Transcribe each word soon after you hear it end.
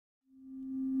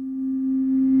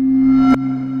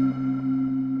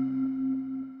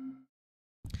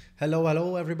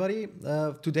Hello everybody.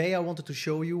 Today I wanted to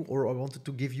show you, or I wanted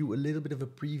to give you a little bit of a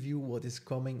preview what is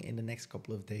coming in the next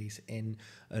couple of days in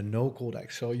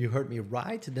NoCode-X. So you heard me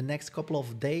right. The next couple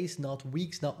of days, not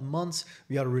weeks, not months,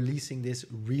 we are releasing this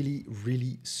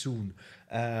really soon.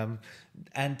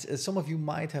 And some of you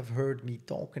might have heard me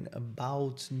talking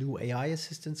about new AI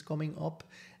assistants coming up.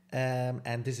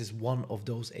 And this is one of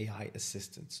those AI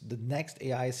assistants. The next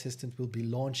AI assistant will be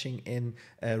launching in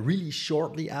really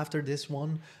shortly after this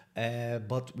one.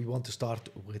 But we want to start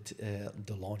with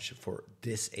the launch for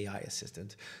this AI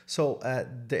assistant. So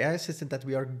the AI assistant that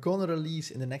we are gonna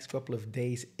release in the next couple of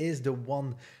days is the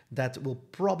one that will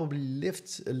probably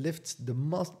lift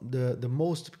the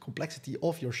most complexity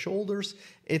off your shoulders.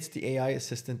 It's the AI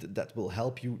assistant that will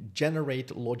help you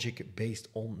generate logic based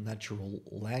on natural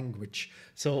language.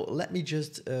 So let me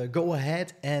just go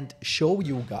ahead and show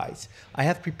you guys. I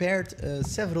have prepared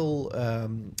several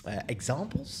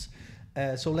examples.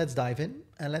 So let's dive in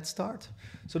and let's start.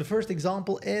 So the first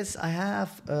example is I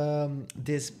have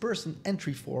this person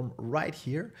entry form right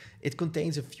here. It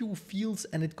contains a few fields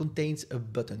and it contains a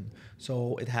button.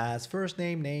 So it has first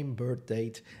name, birth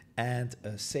date, and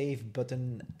a save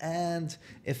button. And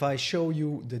if I show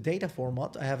you the data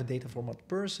format, I have a data format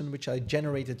person, which I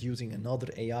generated using another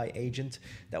AI agent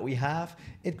that we have.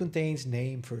 It contains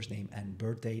name, first name, and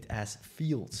birth date as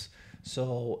fields.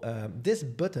 So this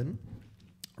button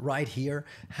right here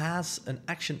has an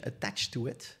action attached to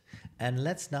it, and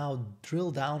let's now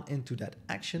drill down into that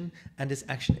action, and this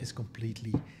action is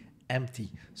completely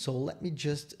empty. So let me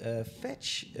just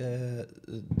fetch the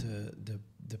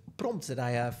prompts that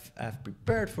I have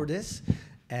prepared for this.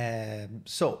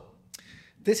 So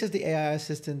this is the AI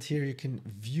assistant. Here you can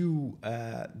view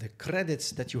the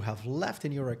credits that you have left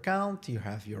in your account. You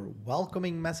have your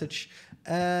welcoming message,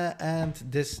 and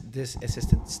this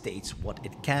assistant states what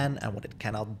it can and what it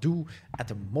cannot do at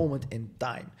the moment in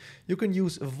time. You can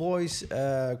use voice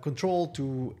control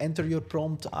to enter your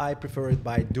prompt. I prefer it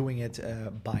by doing it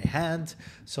by hand.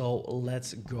 So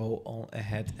let's go on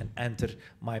ahead and enter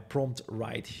my prompt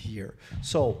right here.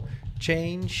 So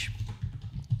change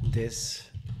this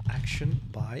action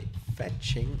by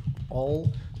fetching all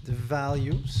the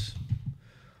values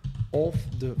of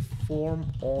the form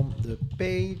on the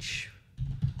page,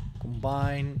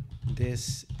 combine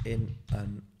this in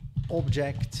an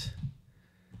object,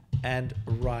 and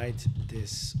write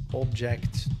this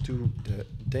object to the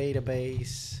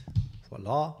database,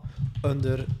 voila,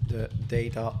 under the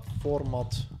data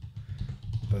format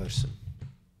person.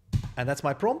 And that's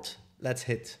my prompt. Let's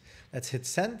hit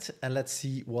send and let's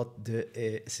see what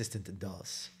the assistant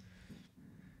does.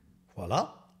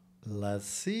 Voila, let's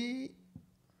see.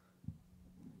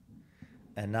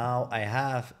 And now I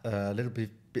have a little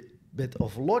bit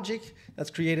of logic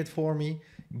that's created for me.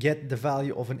 Get the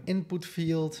value of an input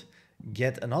field,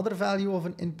 get another value of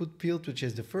an input field, which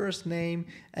is the first name,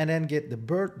 and then get the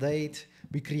birth date.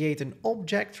 We create an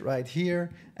object right here,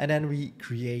 and then we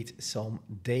create some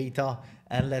data.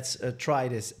 And let's try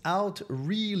this out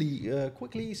really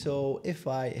quickly. So if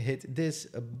I hit this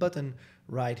button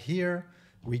right here,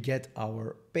 we get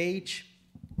our page.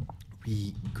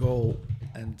 We go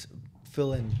and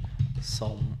fill in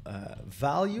some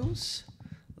values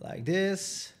like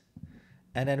this,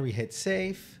 and then we hit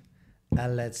save.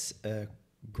 And let's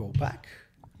go back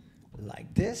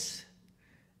like this.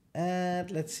 And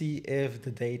let's see if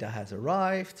the data has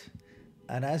arrived.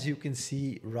 And as you can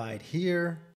see right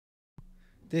here,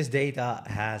 this data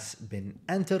has been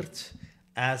entered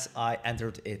as I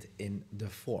entered it in the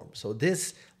form. So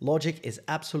this logic is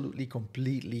absolutely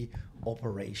completely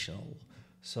operational.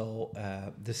 So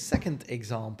the second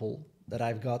example that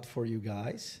I've got for you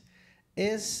guys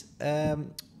is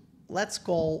let's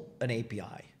call an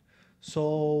API.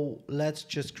 So let's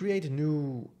just create a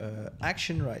new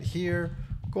action right here.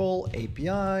 Call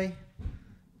API,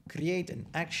 create an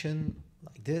action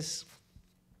like this,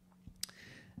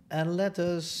 and let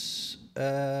us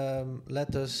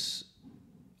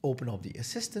open up the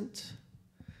assistant,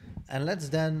 and let's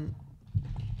then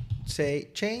say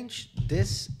change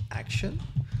this action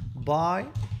by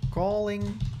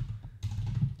calling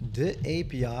the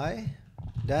API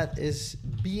that is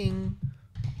being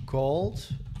called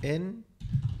in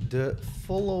the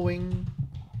following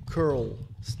curl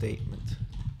statement.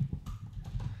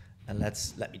 And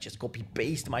let me just copy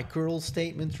paste my curl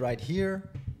statement right here.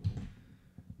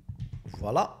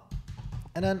 Voila.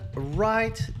 And then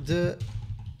write the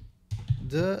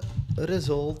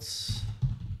results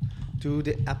to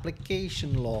the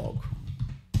application log.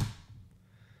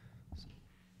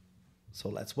 So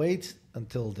let's wait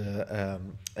until the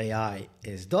AI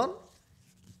is done.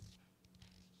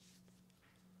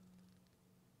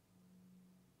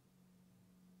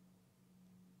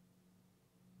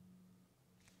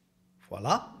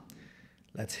 Voila.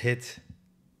 Let's hit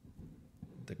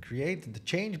the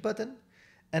change button.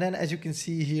 And then as you can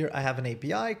see here, I have an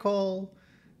API call,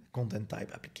 content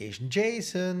type application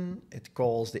JSON. It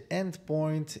calls the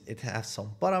endpoint. It has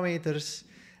some parameters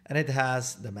and it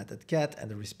has the method get, and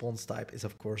the response type is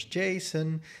of course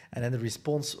JSON. And then the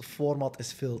response format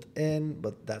is filled in,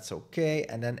 but that's okay.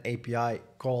 And then API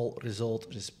call result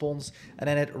response, and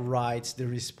then it writes the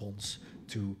response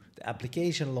to the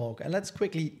application log. And let's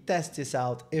quickly test this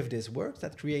out if this works.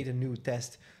 Let's create a new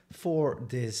test for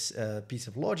this piece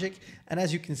of logic. And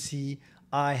as you can see,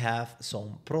 I have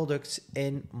some products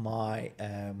in my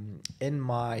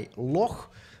log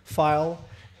file,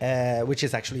 which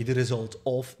is actually the result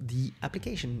of the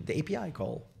application, the API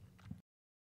call.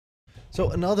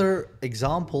 So another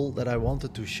example that I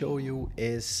wanted to show you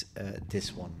is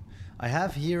this one. I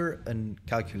have here a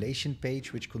calculation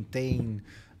page which contains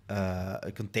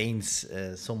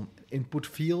some input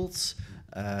fields,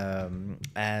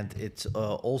 and it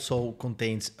also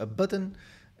contains a button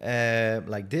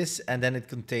like this, and then it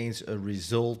contains a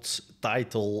results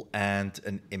title and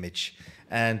an image.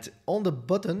 And on the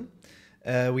button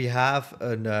we have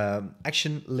an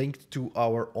action linked to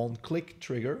our onClick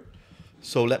trigger.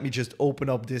 So let me just open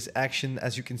up this action.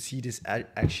 As you can see, this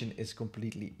action is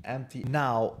completely empty.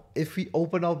 Now, if we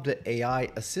open up the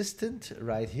AI assistant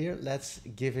right here, let's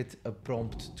give it a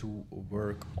prompt to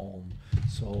work on.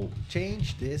 So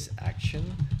change this action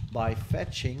by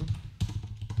fetching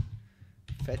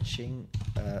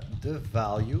the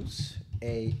values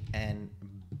A and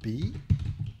B,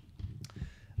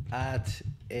 add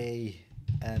A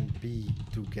and B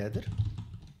together,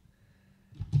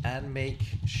 and make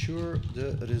sure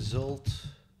the result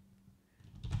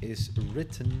is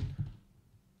written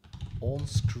on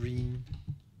screen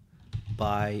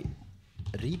by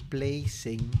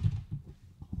replacing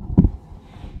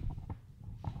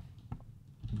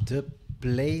the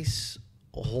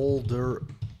placeholder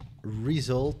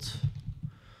result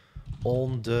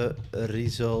on the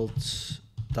results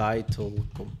title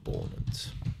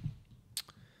component.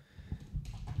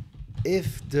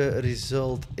 If the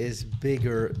result is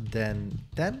bigger than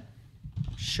 10,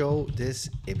 show this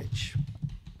image.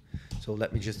 So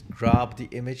let me just grab the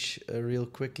image real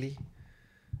quickly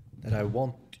that I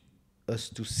want us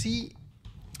to see.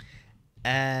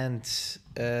 And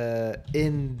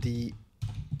in the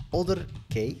other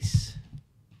case,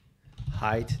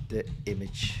 hide the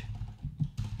image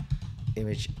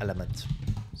element.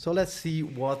 So let's see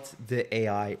what the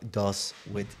AI does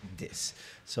with this.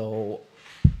 So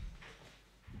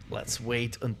let's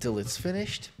wait until it's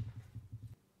finished.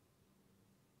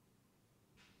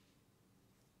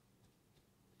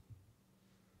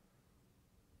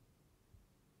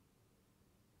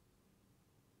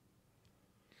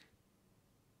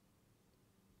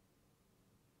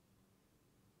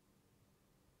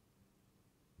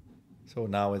 So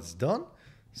now it's done.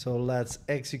 So let's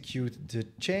execute the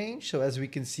change. So as we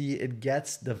can see, it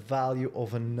gets the value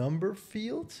of a number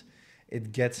field.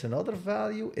 It gets another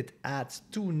value, it adds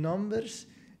two numbers,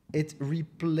 it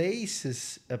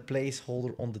replaces a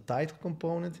placeholder on the title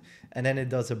component, and then it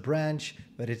does a branch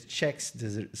where it checks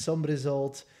the sum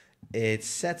result, it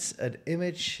sets an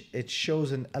image, it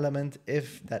shows an element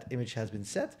if that image has been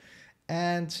set,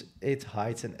 and it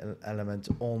hides an element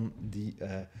on the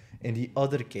in the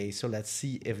other case. So let's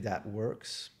see if that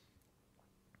works.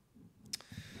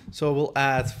 So we'll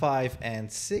add 5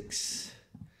 and 6.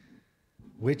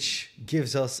 Which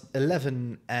gives us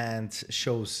 11 and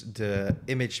shows the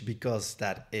image because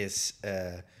that is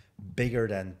bigger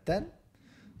than 10.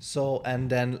 So, and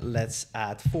then let's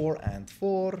add 4 and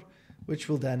 4, which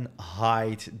will then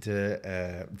hide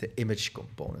the image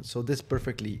component. So this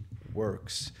perfectly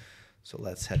works. So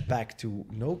let's head back to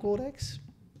NoCode-X.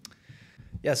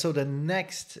 Yeah, so the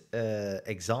next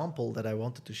example that I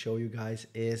wanted to show you guys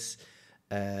is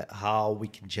how we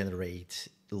can generate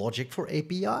logic for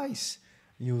APIs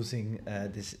using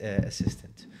this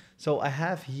assistant. So I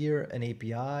have here an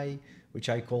API which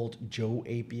I called Joe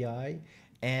API,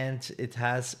 and it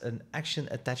has an action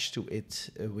attached to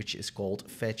it which is called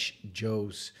fetch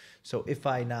Joes. So if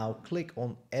I now click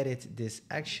on edit this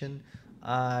action,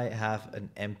 I have an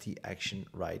empty action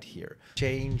right here.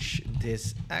 Change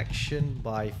this action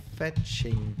by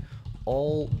fetching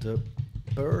all the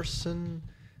person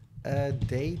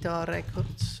data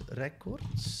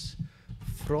records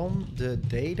from the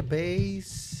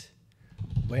database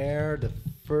where the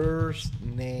first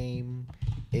name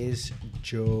is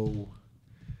Joe.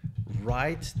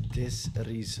 Write this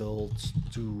result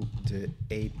to the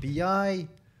API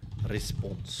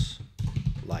response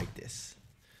like this.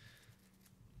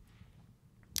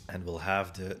 And we'll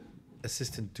have the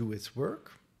assistant do its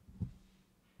work.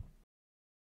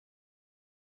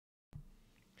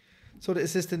 So the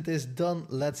assistant is done.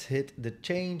 Let's hit the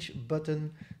change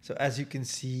button. So as you can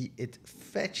see, it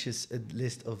fetches a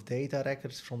list of data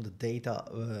records from the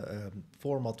data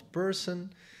format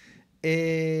person.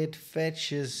 It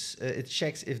fetches, it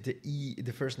checks if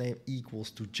the first name equals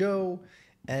to Joe,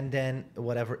 and then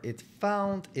whatever it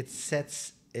found, it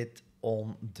sets it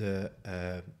on the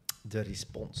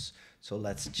response. So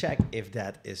let's check if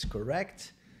that is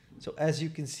correct. So as you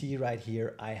can see right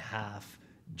here, I have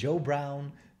Joe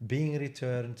Brown being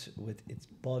returned with its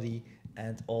body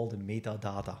and all the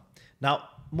metadata. Now,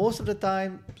 most of the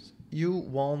time, you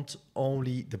want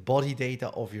only the body data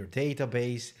of your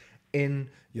database in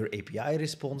your API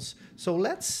response. So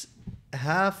let's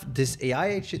have this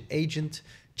AI agent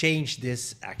change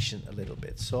this action a little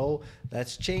bit. So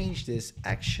let's change this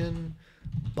action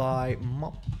by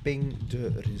mapping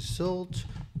the result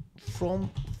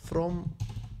from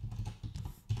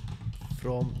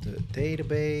the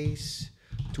database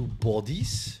to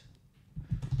bodies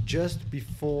just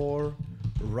before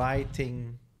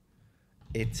writing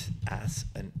it as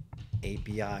an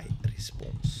API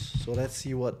response. So let's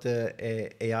see what the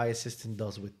AI assistant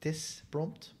does with this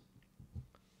prompt.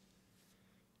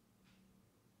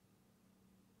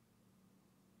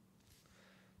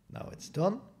 Now it's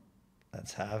done.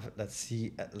 Let's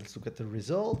look at the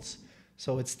results.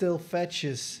 So it still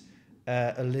fetches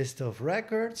a list of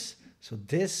records. So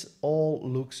this all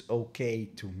looks okay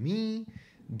to me.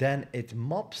 Then it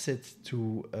maps it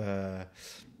to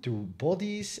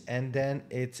bodies, and then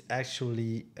it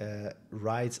actually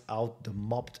writes out the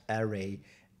mapped array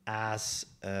as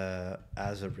a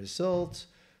result.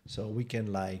 So we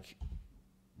can like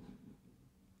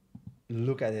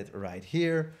look at it right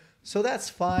here. So that's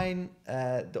fine.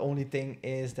 The only thing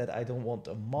is that I don't want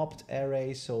a mapped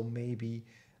array. So maybe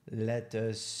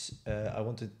I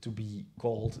want it to be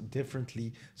called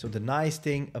differently. So the nice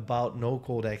thing about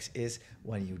NoCode-X is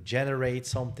when you generate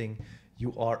something,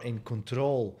 you are in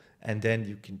control, and then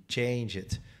you can change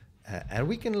it. And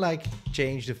we can like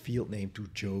change the field name to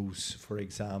Joe's, for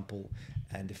example.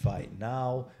 And if I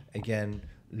now again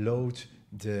load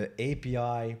the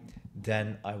API,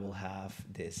 then I will have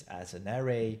this as an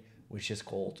array, which is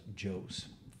called Joe's,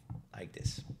 like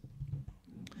this.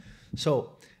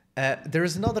 So there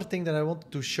is another thing that I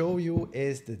wanted to show you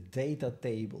is the data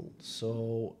table.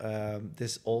 So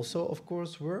this also, of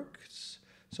course, works.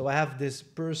 So I have this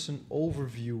person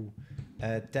overview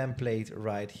template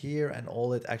right here, and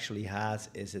all it actually has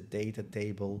is a data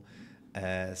table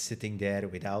sitting there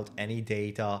without any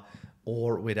data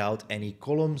or without any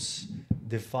columns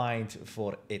defined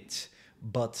for it.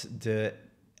 But the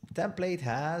template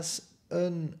has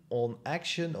an on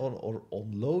action or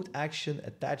on load action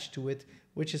attached to it,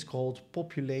 which is called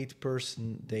populate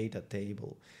person data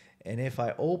table. And if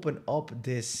I open up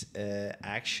this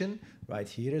action right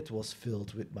here, it was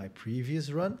filled with my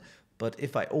previous run. But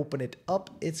if I open it up,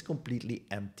 it's completely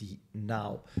empty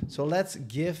now. So let's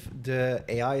give the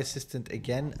AI assistant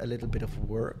again a little bit of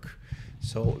work.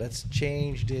 So let's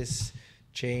change this,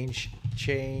 change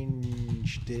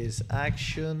this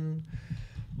action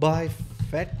by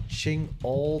fetching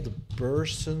all the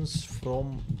persons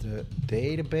from the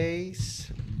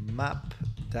database, map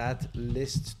that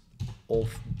list of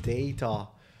data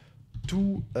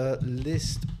to a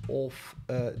list of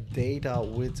data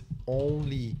with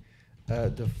only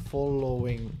the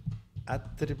following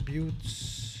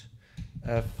attributes: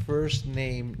 first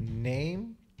name,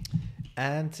 name,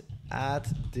 and add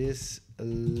this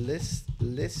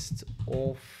list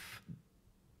of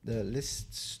the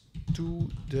lists to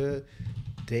the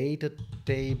data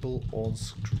table on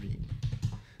screen.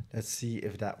 Let's see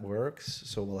if that works.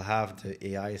 So we'll have the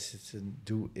AI assistant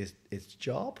do its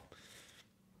job.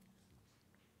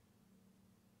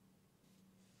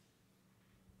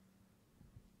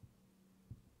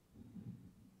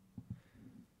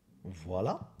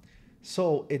 Voila.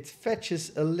 So it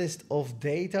fetches a list of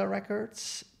data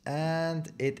records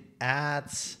and it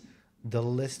adds the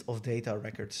list of data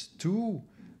records to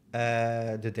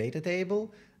the data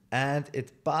table, and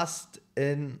it passed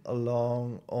in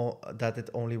along that it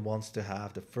only wants to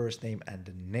have the first name and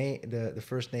the name, the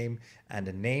first name and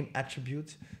the name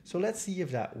attribute. So let's see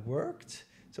if that worked.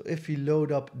 So if we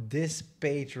load up this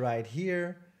page right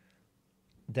here,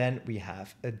 then we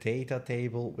have a data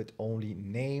table with only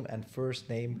name and first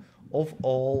name of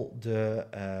all the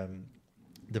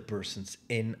persons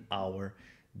in our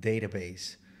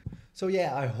database. So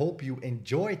yeah, I hope you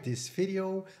enjoyed this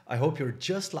video. I hope you're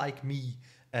just like me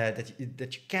that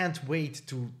you can't wait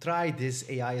to try this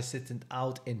AI assistant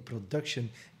out in production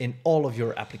in all of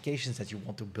your applications that you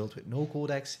want to build with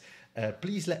NoCode-X.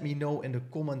 Please let me know in the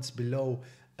comments below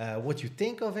what you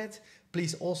think of it.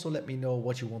 Please also let me know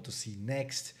what you want to see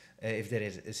next. If there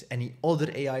is any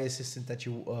other AI assistant that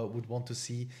you would want to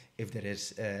see, if there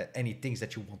is any things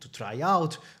that you want to try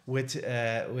out with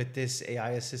this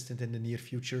AI assistant in the near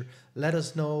future, let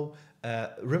us know.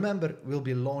 Remember, we'll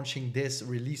be launching this,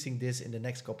 releasing this in the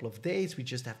next couple of days. We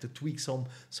just have to tweak some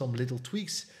little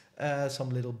tweaks, some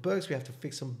little bugs. We have to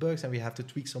fix some bugs and we have to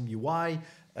tweak some UI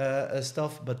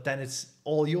stuff, but then it's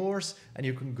all yours and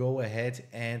you can go ahead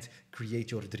and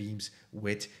create your dreams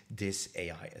with this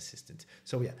AI assistant.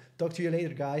 So yeah, talk to you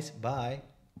later, guys. Bye.